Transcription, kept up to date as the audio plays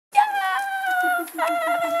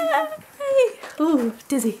Yay! Ooh,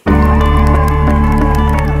 dizzy. See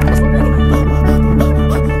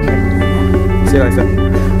you later.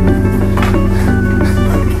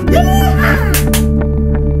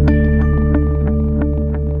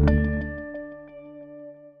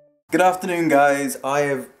 Good afternoon, guys. I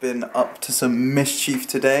have been up to some mischief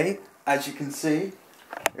today. As you can see,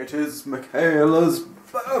 it is Michaela's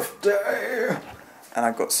birthday. And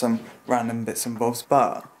I've got some random bits and bobs.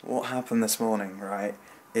 But what happened this morning, right,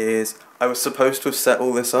 is I was supposed to have set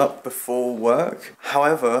all this up before work.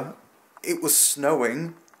 However, it was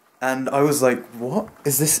snowing. And I was like, what?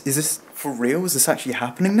 Is this for real? Is this actually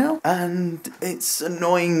happening now? And it's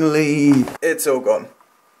it's all gone.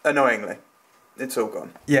 Annoyingly. It's all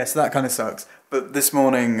gone. Yeah, so that kind of sucks. But this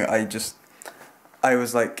morning, I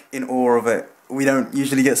was like in awe of it. We don't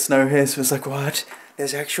usually get snow here, so it's like, what?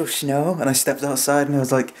 There's actual snow? And I stepped outside and I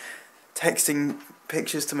was like texting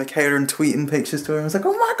pictures to Michaela and tweeting pictures to her. I was like,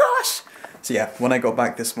 oh my gosh! So yeah, when I got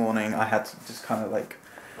back this morning, I had to just kind of like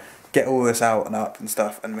get all this out and up and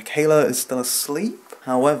stuff. And Michaela is still asleep.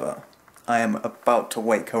 However, I am about to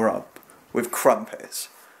wake her up with crumpets.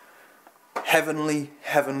 Heavenly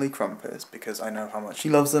crumpets, because I know how much she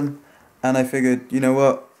loves them, and I figured, you know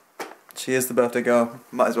what, she is the birthday girl,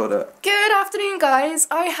 might as well do it. Good afternoon, guys.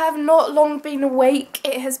 I have not long been awake.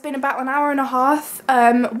 It has been about an hour and a half.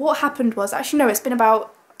 What happened was, actually no, it's been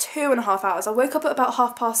about 2.5 hours. I woke up at about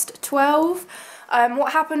 12:30.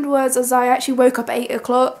 What happened was, as I actually woke up at 8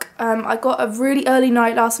 o'clock, I got a really early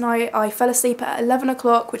night last night. I fell asleep at 11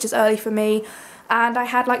 o'clock, which is early for me. And I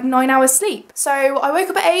had like 9 hours sleep. So I woke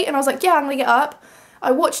up at 8 and I was like, yeah, I'm gonna get up.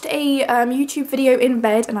 I watched a YouTube video in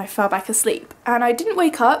bed and I fell back asleep. And I didn't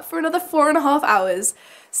wake up for another 4.5 hours.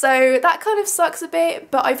 So that kind of sucks a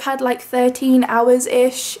bit, but I've had like 13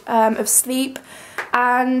 hours-ish of sleep.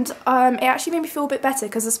 And it actually made me feel a bit better,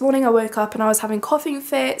 because this morning I woke up and I was having coughing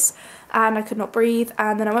fits and I could not breathe,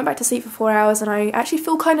 and then I went back to sleep for 4 hours and I actually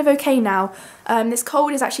feel kind of okay now. This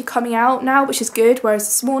cold is actually coming out now, which is good, whereas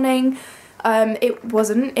this morning it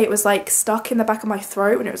wasn't. It was like stuck in the back of my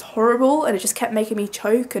throat and it was horrible, and it just kept making me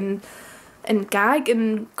choke and gag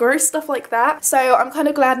and gross stuff like that. So I'm kind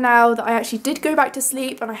of glad now that I actually did go back to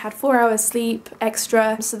sleep and I had 4 hours sleep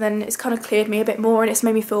extra, so then it's kind of cleared me a bit more and it's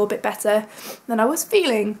made me feel a bit better than I was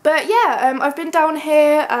feeling. But yeah, I've been down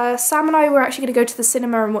here. Sam and I were actually going to go to the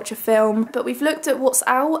cinema and watch a film, but we've looked at what's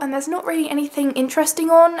out and there's not really anything interesting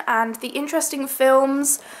on, and the interesting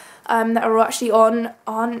films that are actually on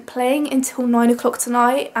aren't playing until 9 o'clock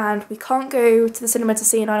tonight, and we can't go to the cinema to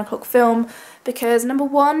see a 9 o'clock film because, number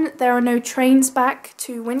one, there are no trains back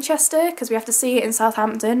to Winchester because we have to see it in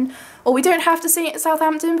Southampton. Or we don't have to see it in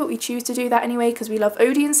Southampton, but we choose to do that anyway because we love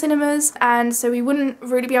Odeon cinemas, and so we wouldn't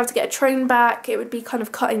really be able to get a train back. It would be kind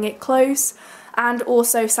of cutting it close. And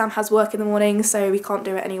also Sam has work in the morning, so we can't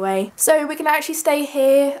do it anyway. So we can actually stay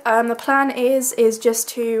here. The plan is just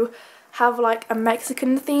to have like a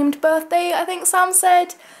Mexican themed birthday, I think Sam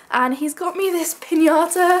said, and he's got me this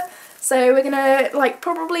piñata, so we're gonna like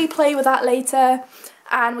probably play with that later,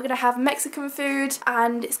 and we're gonna have Mexican food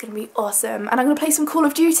and it's gonna be awesome. And I'm gonna play some Call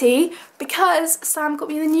of Duty because Sam got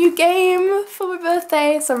me the new game for my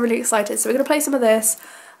birthday, so I'm really excited. So we're gonna play some of this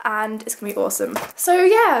and it's gonna be awesome. So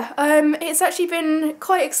yeah, it's actually been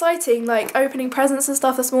quite exciting, like opening presents and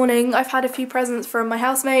stuff this morning. I've had a few presents from my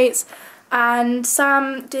housemates, and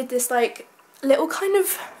Sam did this like little kind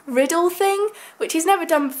of riddle thing, which he's never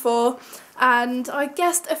done before, and I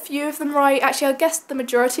guessed a few of them right. Actually, I guessed the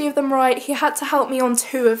majority of them right. He had to help me on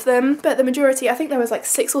 2 of them, but the majority, I think there was like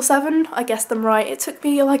 6 or 7, I guessed them right. It took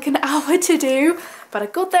me like an hour to do, but I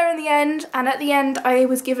got there in the end, and at the end I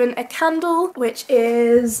was given a candle, which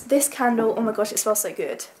is this candle. Oh my gosh, it smells so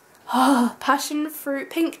good. Ah, passion fruit,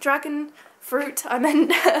 pink dragon fruit, I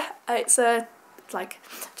meant. It's a like,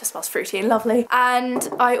 just smells fruity and lovely. And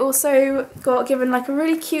I also got given like a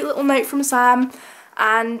really cute little note from Sam,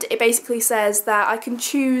 and it basically says that I can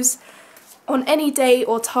choose on any day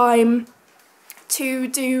or time to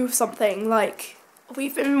do something. Like,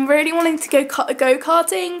 we've been really wanting to go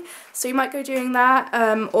go-karting, so we might go doing that,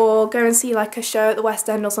 or go and see like a show at the West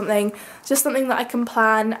End or something. Just something that I can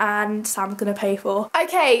plan and Sam's gonna pay for.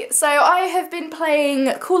 Okay, so I have been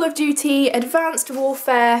playing Call of Duty Advanced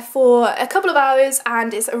Warfare for a couple of hours,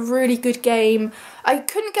 and it's a really good game. I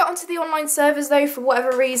couldn't get onto the online servers though for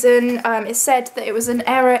whatever reason. It said that it was an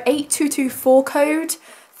error 8224 code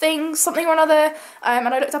thing, something or another, and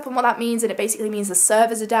I looked up on what that means, and it basically means the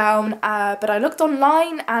servers are down, but I looked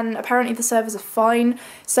online and apparently the servers are fine,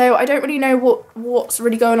 so I don't really know what's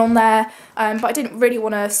really going on there, but I didn't really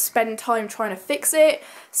want to spend time trying to fix it,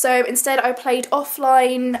 so instead I played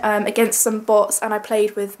offline against some bots, and I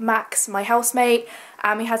played with Max, my housemate,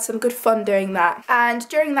 and we had some good fun doing that. And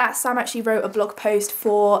during that, Sam actually wrote a blog post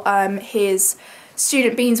for his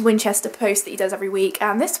Student Beans Winchester post that he does every week,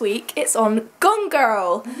 and this week it's on Gone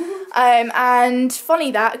Girl. And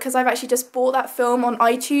funny that, because I've actually just bought that film on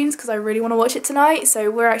iTunes because I really want to watch it tonight,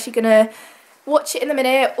 so we're actually gonna watch it in a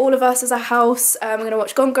minute, all of us as a house. We're gonna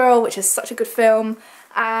watch Gone Girl, which is such a good film,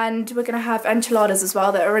 and we're gonna have enchiladas as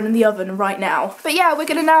well that are in the oven right now. But yeah, we're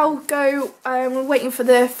gonna now go, we're waiting for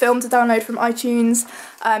the film to download from iTunes.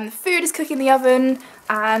 The food is cooking in the oven,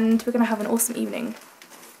 and we're gonna have an awesome evening.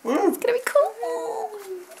 It's gonna be cool.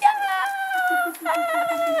 Yeah!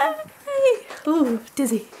 Ooh,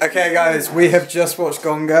 dizzy. Okay guys, we have just watched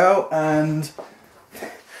Gone Girl, and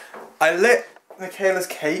I lit Michaela's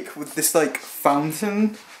cake with this like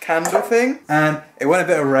fountain candle thing, and it went a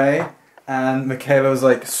bit awry, and Michaela was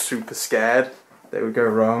like super scared that it would go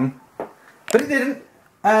wrong. But it didn't,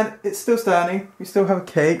 and it's still standing. We still have a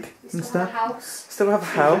cake and stuff. Have a house. Still have a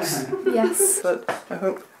house. Yes. But I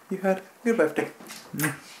hope you had a good birthday.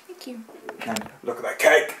 Thank you. And look at that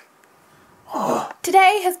cake! Oh.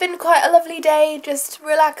 Today has been quite a lovely day, just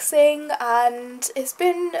relaxing, and it's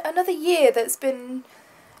been another year that's been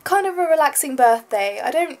kind of a relaxing birthday.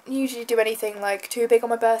 I don't usually do anything like too big on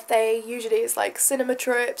my birthday. Usually it's like cinema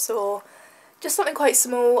trips or just something quite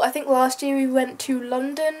small. I think last year we went to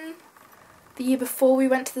London. The year before we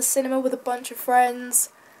went to the cinema with a bunch of friends.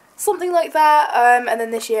 Something like that. And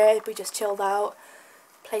then this year we just chilled out.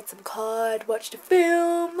 Played some card, watched a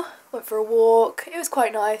film, went for a walk. It was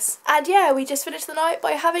quite nice. And yeah, we just finished the night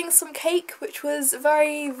by having some cake, which was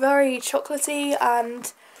very, very chocolatey,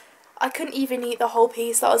 and I couldn't even eat the whole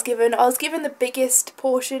piece that I was given. I was given the biggest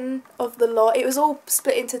portion of the lot. It was all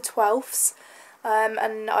split into 12ths,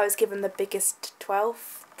 and I was given the biggest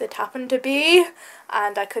 12th that happened to be,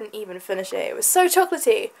 and I couldn't even finish it. It was so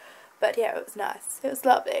chocolatey. But yeah, it was nice. It was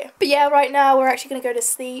lovely. But yeah, right now we're actually going to go to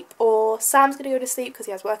sleep, or Sam's going to go to sleep because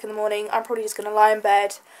he has work in the morning. I'm probably just going to lie in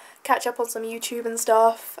bed, catch up on some YouTube and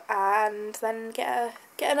stuff, and then get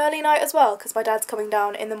an early night as well because my dad's coming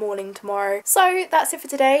down in the morning tomorrow. So that's it for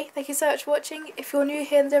today. Thank you so much for watching. If you're new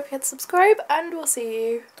here, then don't forget to subscribe, and we'll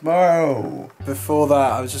see you tomorrow. Before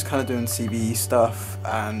that, I was just kind of doing CBE stuff,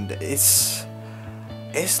 and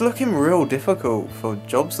it's looking real difficult for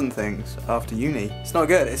jobs and things after uni. It's not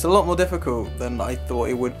good. It's a lot more difficult than I thought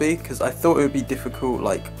it would be, because I thought it would be difficult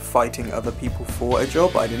like fighting other people for a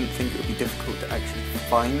job. I didn't think it would be difficult to actually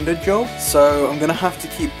find a job. So I'm gonna have to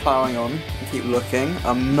keep ploughing on and keep looking.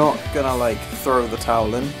 I'm not gonna like throw the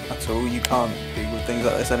towel in at all. You can't do with things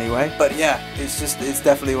like this anyway. But yeah, it's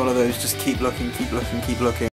definitely one of those just keep looking, keep looking, keep looking.